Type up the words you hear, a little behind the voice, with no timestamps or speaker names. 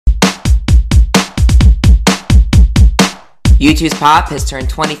U2's Pop has turned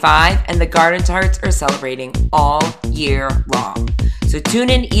 25, and the Garden Tarts are celebrating all year long. So tune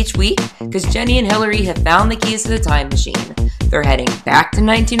in each week, because Jenny and Hillary have found the keys to the time machine. They're heading back to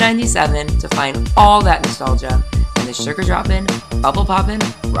 1997 to find all that nostalgia and the sugar dropping, bubble popping,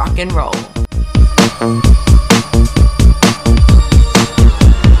 rock and roll.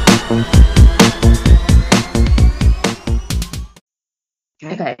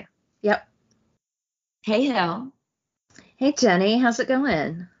 Okay. Yep. Hey, Hill. Hey, Jenny. How's it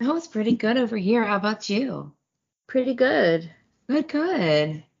going? Oh, it's pretty good over here. How about you? Pretty good.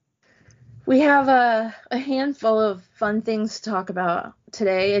 Good. We have a handful of fun things to talk about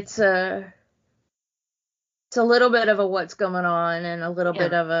today. It's a little bit of a what's going on and a little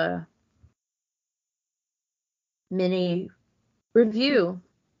bit of a mini review.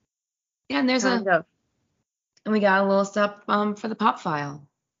 Yeah, and and we got a little stuff for the pop file.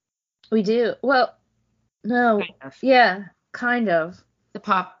 We do. Well, no. Kind of. Yeah, kind of. The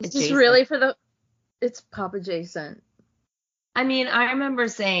pop It's adjacent. just really it's pop adjacent. I mean, I remember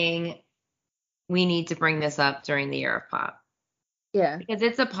saying we need to bring this up during the year of pop. Yeah. Because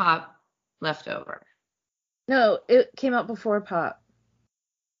it's a pop leftover. No, it came out before pop.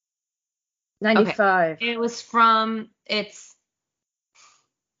 95. Okay. It was from it's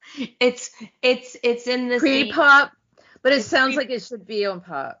in the pre-pop, but it sounds like it should be on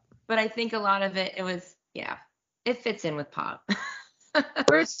pop. But I think a lot of it it fits in with pop.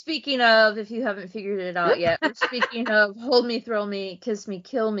 We're speaking of, if you haven't figured it out yet, we're speaking of Hold Me, Thrill Me, Kiss Me,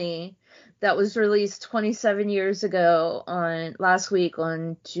 Kill Me, that was released 27 years ago last week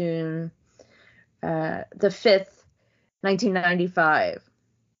on June the 5th, 1995.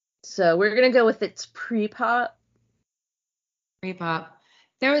 So we're going to go with its pre-pop. Pre-pop.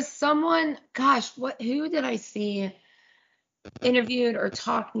 There was someone, who did I see interviewed or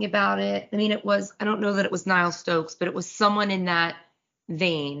talking about it? I mean, I don't know that it was Niall Stokes, but it was someone in that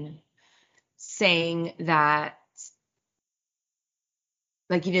vein saying that,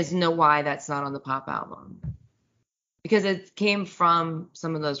 like, he doesn't know why that's not on the pop album. Because it came from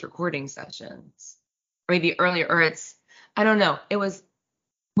some of those recording sessions. Or maybe earlier, or I don't know. It was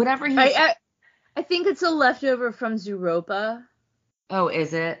whatever he I think it's a leftover from Zooropa. Oh,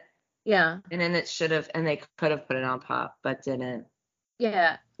 is it? Yeah. And then they could have put it on pop, but didn't.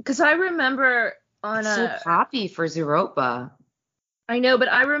 Yeah, because I remember it's so poppy for Zooropa. I know,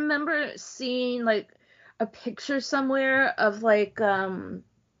 but I remember seeing like a picture somewhere of like Brian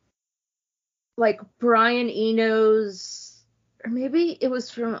Eno's, or maybe it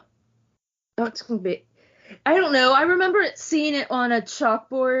was from, it's gonna be, I don't know. I remember seeing it on a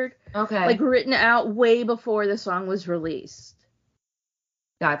chalkboard, like written out way before the song was released.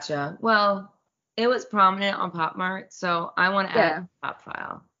 Gotcha. Well, it was prominent on Pop Mart, so I want to add it to the pop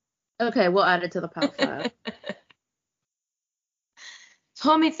file. Okay, we'll add it to the pop file.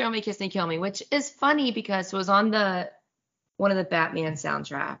 Hold Me, Thrill Me, Kiss Me, Kill Me, which is funny because it was on one of the Batman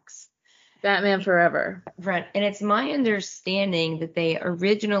soundtracks. Batman Forever. Right. And it's my understanding that they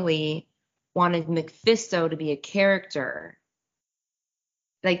originally wanted Mephisto to be a character.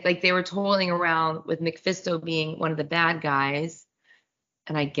 Like they were toiling around with Mephisto being one of the bad guys.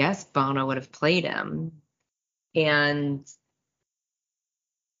 And I guess Bono would have played him. And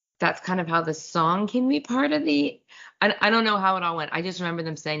that's kind of how the song can be part of I don't know how it all went. I just remember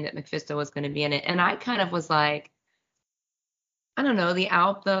them saying that Mephisto was going to be in it. And I kind of was like, I don't know,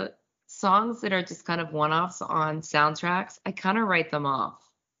 the songs that are just kind of one-offs on soundtracks, I kind of write them off.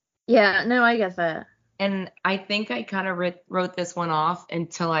 Yeah, no, I get that. And I think I kind of wrote this one off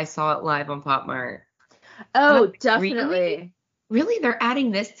until I saw it live on Pop Mart. Oh, like, definitely. Really? They're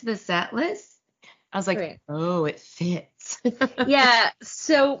adding this to the set list? I was like, Oh, it fits. Yeah.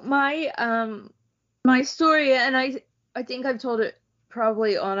 So my story, and I think I've told it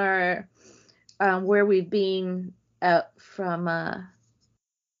probably on our where we've been from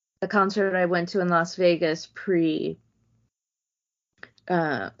the concert I went to in Las Vegas pre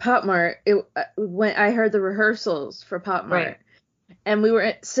Pop Mart. When I heard the rehearsals for Pop Mart, and we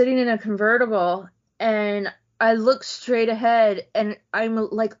were sitting in a convertible, and I look straight ahead, and I'm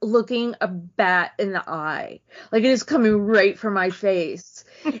like looking a bat in the eye, like it is coming right for my face,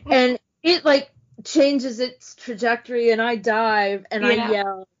 and it like changes its trajectory, and I dive, and I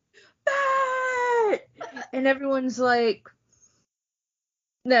yell, "Bat!" and everyone's like,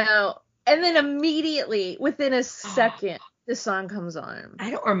 "No," and then immediately, within a second, the song comes on.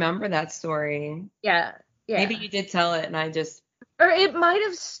 I don't remember that story. Yeah. Maybe you did tell it, and I just. Or it might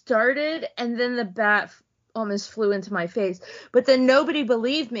have started, and then the bat almost flew into my face, but then nobody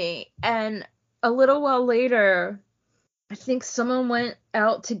believed me, and a little while later I think someone went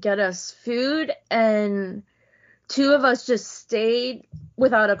out to get us food and two of us just stayed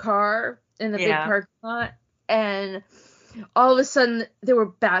without a car in the big Yeah. parking lot, and all of a sudden there were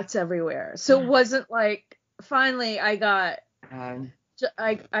bats everywhere. So it wasn't like finally I got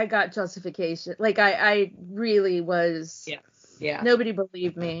I got justification. Like I really was. Yeah. Yeah. Nobody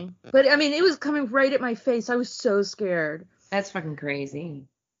believed me. But I mean, it was coming right at my face. I was so scared. That's fucking crazy.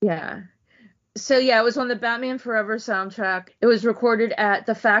 Yeah. So yeah, it was on the Batman Forever soundtrack. It was recorded at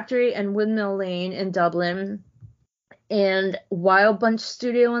the Factory and Windmill Lane in Dublin, and Wild Bunch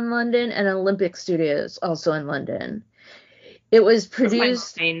Studio in London, and Olympic Studios also in London. It was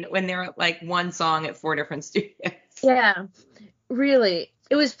produced. When they're like one song at 4 different studios. Yeah, really.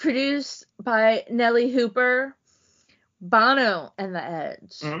 It was produced by Nellie Hooper, Bono, and The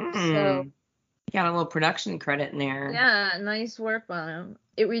Edge. So got a little production credit in there. yeah, nice work, Bono.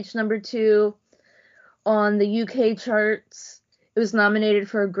 It reached number 2 on the UK charts. It was nominated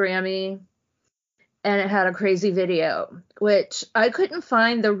for a Grammy, and it had a crazy video, which I couldn't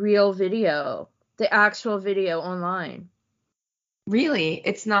find the real video, the actual video online. Really?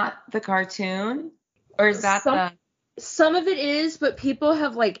 It's not the cartoon? Or is that Some of it is, but people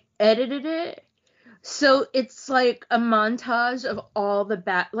have like edited it. So it's like a montage of all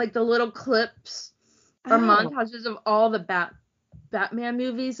the like the little clips are montages of all the Batman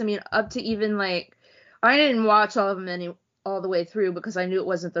movies. I mean, up to even like, I didn't watch all of them all the way through because I knew it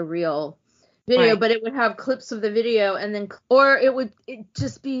wasn't the real video, Right. but it would have clips of the video, and then, or it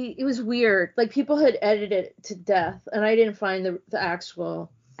was weird. Like people had edited it to death, and I didn't find the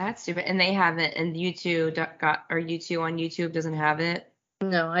actual. That's stupid. And they haven't, and U2 U2 on YouTube doesn't have it.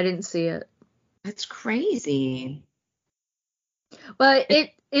 No, I didn't see it. That's crazy. But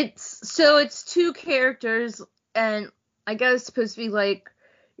it's two characters, and I guess it's supposed to be like,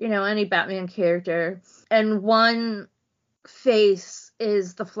 any Batman character, and one face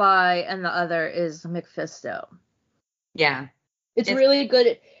is the Fly and the other is Mephisto. Yeah. It's really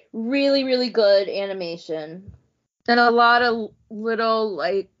good, really, really good animation, and a lot of little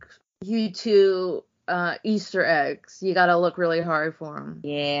like U2 Easter eggs. You gotta look really hard for them.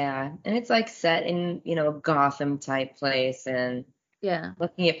 Yeah. And it's like set in, Gotham type place, and Yeah.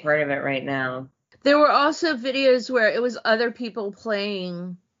 looking at part of it right now. There were also videos where it was other people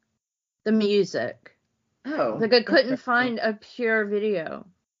playing the music. Oh. Like I couldn't find a pure video.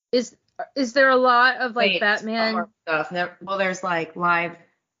 Is there a lot of like Batman stuff? Well, there's like live.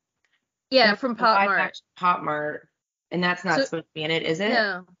 Yeah, from Pop Mart. Pop Mart, and that's not supposed to be in it, is it?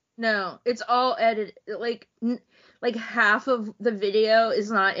 No, it's all edited. Like half of the video is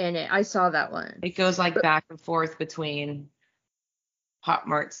not in it. I saw that one. It goes like back and forth between Pop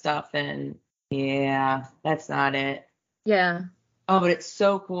Mart stuff, and yeah, that's not it. Yeah. Oh, but it's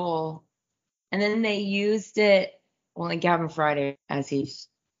so cool. And then they used it, well, in Gavin Friday, as he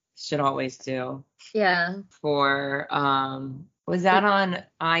should always do. Yeah. For was that on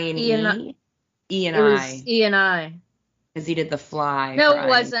I&E? E&I. It was E&I. Because he did the Fly. No, it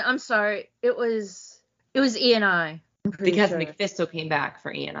wasn't. I'm sorry. It was E&I. Because Mephisto came back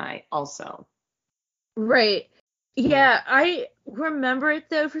for E&I also. Right. Yeah, I remember it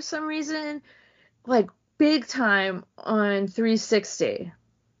though for some reason, like big time on 360.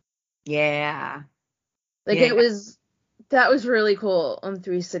 Yeah. Like that was really cool on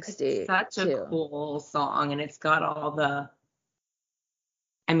 360. It's such a cool song, and it's got all the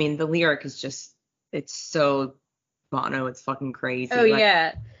lyric is just, it's so Bono, it's fucking crazy. Oh, like,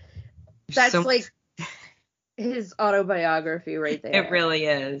 yeah. That's like his autobiography right there. It really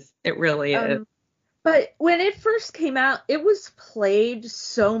is. It really is. But when it first came out, it was played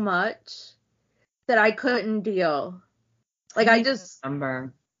so much that I couldn't deal. Like I just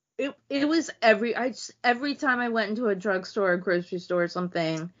remember. It was every time I went into a drugstore or grocery store or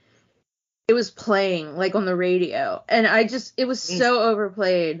something, it was playing like on the radio, and it was so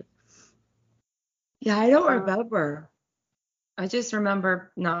overplayed. Yeah, I don't remember. I just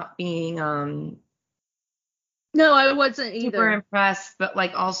remember not being No, I wasn't either. Super impressed, but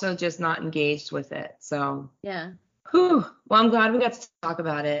like also just not engaged with it. So yeah. Whew. Well, I'm glad we got to talk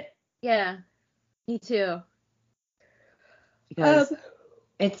about it. Yeah, me too. Because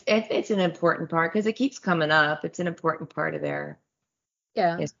it's an important part, because it keeps coming up. It's an important part of their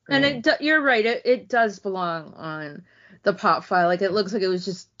history. And you're right. It does belong on the pop file. Like it looks like it was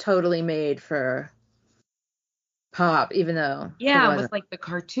just totally made for pop, even though with like the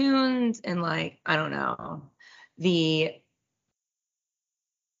cartoons and like I don't know and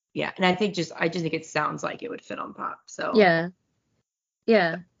I just think it sounds like it would fit on pop. So yeah.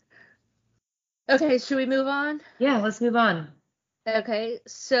 Okay, should we move on? Yeah, let's move on. Okay,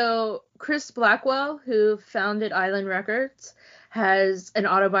 so Chris Blackwell, who founded Island Records, has an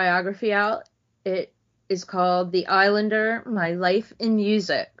autobiography out. It is called The Islander, My Life in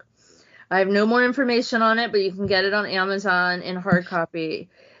Music. I have no more information on it, but you can get it on Amazon in hard copy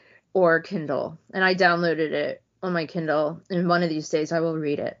or Kindle. And I downloaded it on my Kindle, and one of these days I will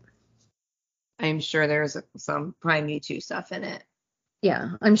read it. I'm sure there's some Prime YouTube stuff in it.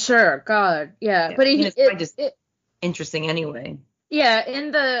 Yeah, I'm sure. God, yeah. But it's just interesting anyway. Yeah,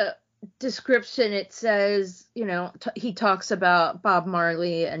 in the description it says, you know, he talks about Bob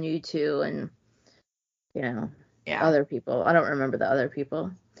Marley and U2 and, you know, other people. I don't remember the other people.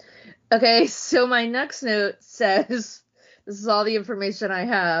 Okay, so my next note says, this is all the information I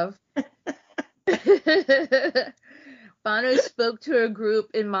have. Bono spoke to a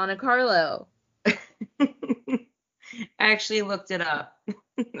group in Monte Carlo. I actually looked it up.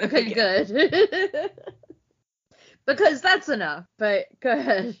 Okay, good. Because that's enough, but go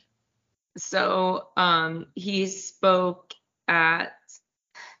ahead. So he spoke at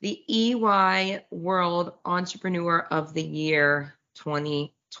the EY World Entrepreneur of the Year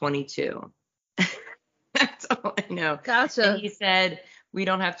 2022. That's all I know. Gotcha. And he said, we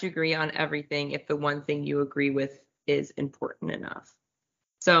don't have to agree on everything if the one thing you agree with is important enough.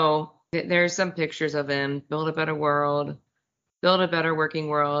 So there's some pictures of him, build a better world, build a better working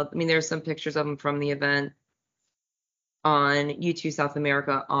world. I mean, there's some pictures of him from the event on YouTube South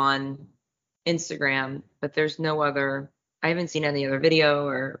America on Instagram, but there's no other, I haven't seen any other video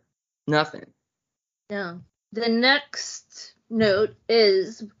or nothing. No. The next note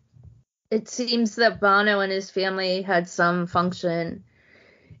is, it seems that Bono and his family had some function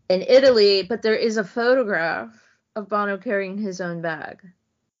in Italy, but there is a photograph of Bono carrying his own bag.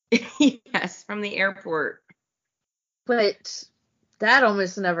 Yes, from the airport. But that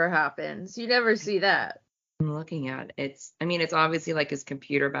almost never happens. You never see that. I'm looking at it. It's obviously like his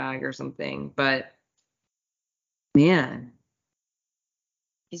computer bag or something, but man,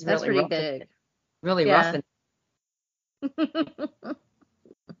 he's That's really pretty big. Really rough.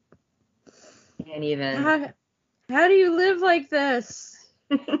 Can't even. How do you live like this?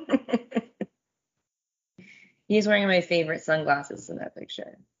 He's wearing my favorite sunglasses in that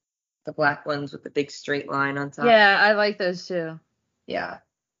picture. The black ones with the big straight line on top. Yeah, I like those too. Yeah.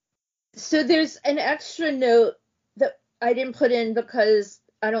 So there's an extra note that I didn't put in because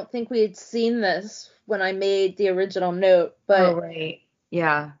I don't think we had seen this when I made the original note. But oh, right.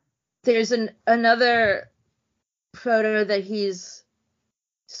 Yeah. There's another photo that he's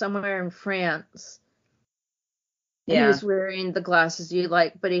somewhere in France. And he was wearing the glasses you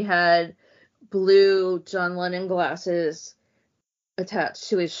like, but he had blue John Lennon glasses attached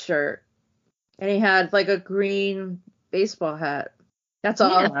to his shirt. And he had like a green baseball hat. That's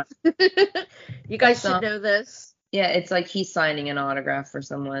all. Yeah. You guys should know this. Yeah, it's like he's signing an autograph for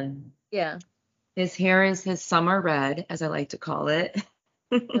someone. Yeah. His hair is his summer red, as I like to call it.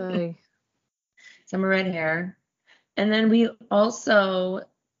 Summer red hair. And then we also,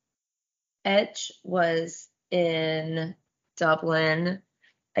 Edge was in Dublin.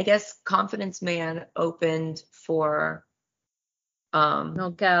 I guess Confidence Man opened for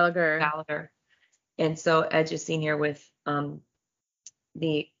Gallagher. And so Edge is seen here with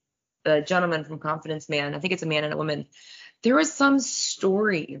the gentleman from Confidence Man. I think it's a man and a woman. There was some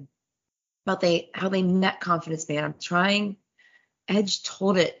story about how they met Confidence Man. Edge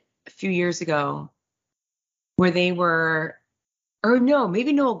told it a few years ago where they were, or no,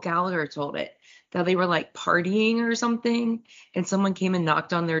 maybe Noel Gallagher told it, that they were like partying or something, and someone came and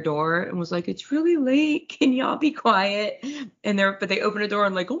knocked on their door and was like, it's really late, can y'all be quiet? But they opened a door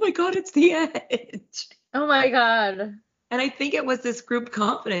and like, oh my God, it's the Edge. Oh my God. And I think it was this group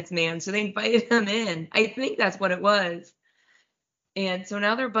Confidence Man, so they invited him in. I think that's what it was. And so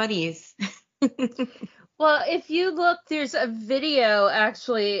now they're buddies. Well, if you look, there's a video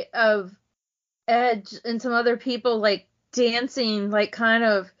actually of Edge and some other people like dancing like kind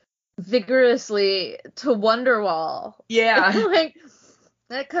of vigorously to Wonderwall. Yeah. Like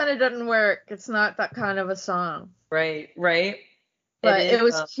that kind of doesn't work. It's not that kind of a song. Right. But it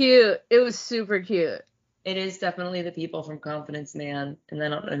was cute. It was super cute. It is definitely the people from Confidence Man, and I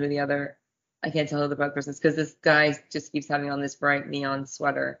don't know who I can't tell who the bug person is because this guy just keeps having on this bright neon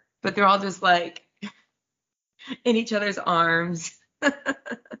sweater. But they're all just like in each other's arms.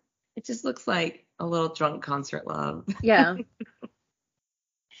 It just looks like a little drunk concert love. Yeah.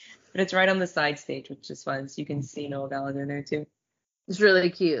 But it's right on the side stage, which is fun, so you can see Noel Gallagher there too. It's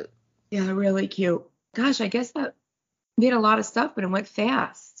really cute. Yeah, really cute. Gosh, I guess that we had a lot of stuff, but it went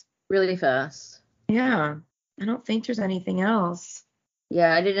fast. Really fast. Yeah. I don't think there's anything else.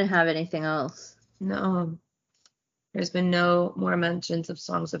 Yeah, I didn't have anything else. No. There's been no more mentions of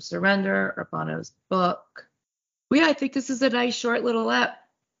Songs of Surrender or Bono's book. Well, yeah, I think this is a nice short little ep.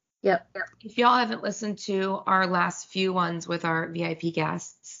 Yep. If y'all haven't listened to our last few ones with our VIP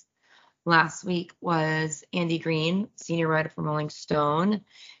guests, last week was Andy Green, senior writer from Rolling Stone.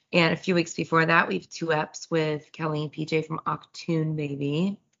 And a few weeks before that, we have 2 eps with Kelly and PJ from Octoon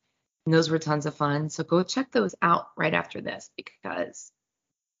Baby. And those were tons of fun. So go check those out right after this because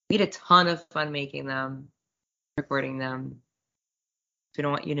we had a ton of fun making them, recording them. So we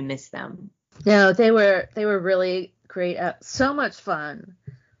don't want you to miss them. No, they were really great. So much fun.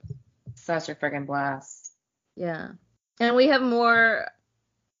 Such a freaking blast. Yeah. And we have more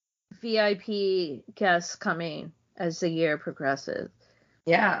VIP guests coming as the year progresses.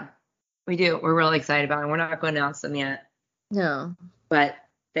 Yeah, we do. We're really excited about it. We're not going to announce them yet. No. But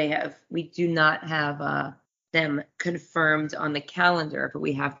we do not have them confirmed on the calendar, but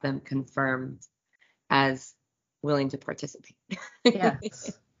we have them confirmed as willing to participate.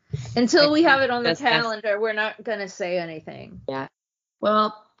 Yes. Until we have it on the calendar, we're not going to say anything. Yeah.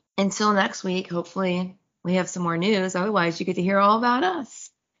 Well, until next week, hopefully we have some more news. Otherwise, you get to hear all about us.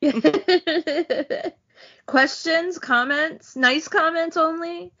 Questions, comments, nice comments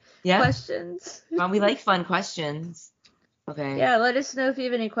only. Yeah. Questions. Well, we like fun questions. Okay. Yeah, let us know if you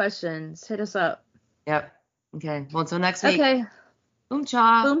have any questions. Hit us up. Yep. Okay. Well, until next week. Okay. Boom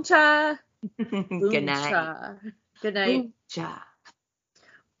cha. Boom cha. Good night. Cha. Good night. Boom cha.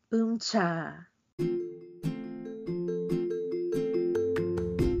 Boom cha.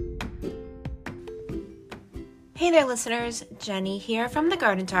 Hey there, listeners. Jenny here from the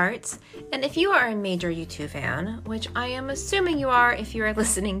Garden Tarts. And if you are a major U2 fan, which I am assuming you are if you are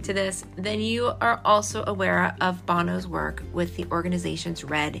listening to this, then you are also aware of Bono's work with the organizations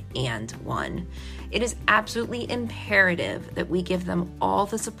Red and One. It is absolutely imperative that we give them all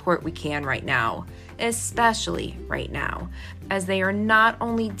the support we can right now, especially right now, as they are not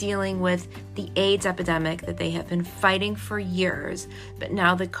only dealing with the AIDS epidemic that they have been fighting for years, but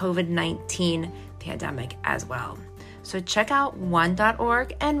now the COVID-19 pandemic as well. So check out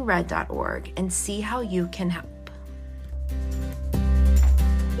one.org and red.org and see how you can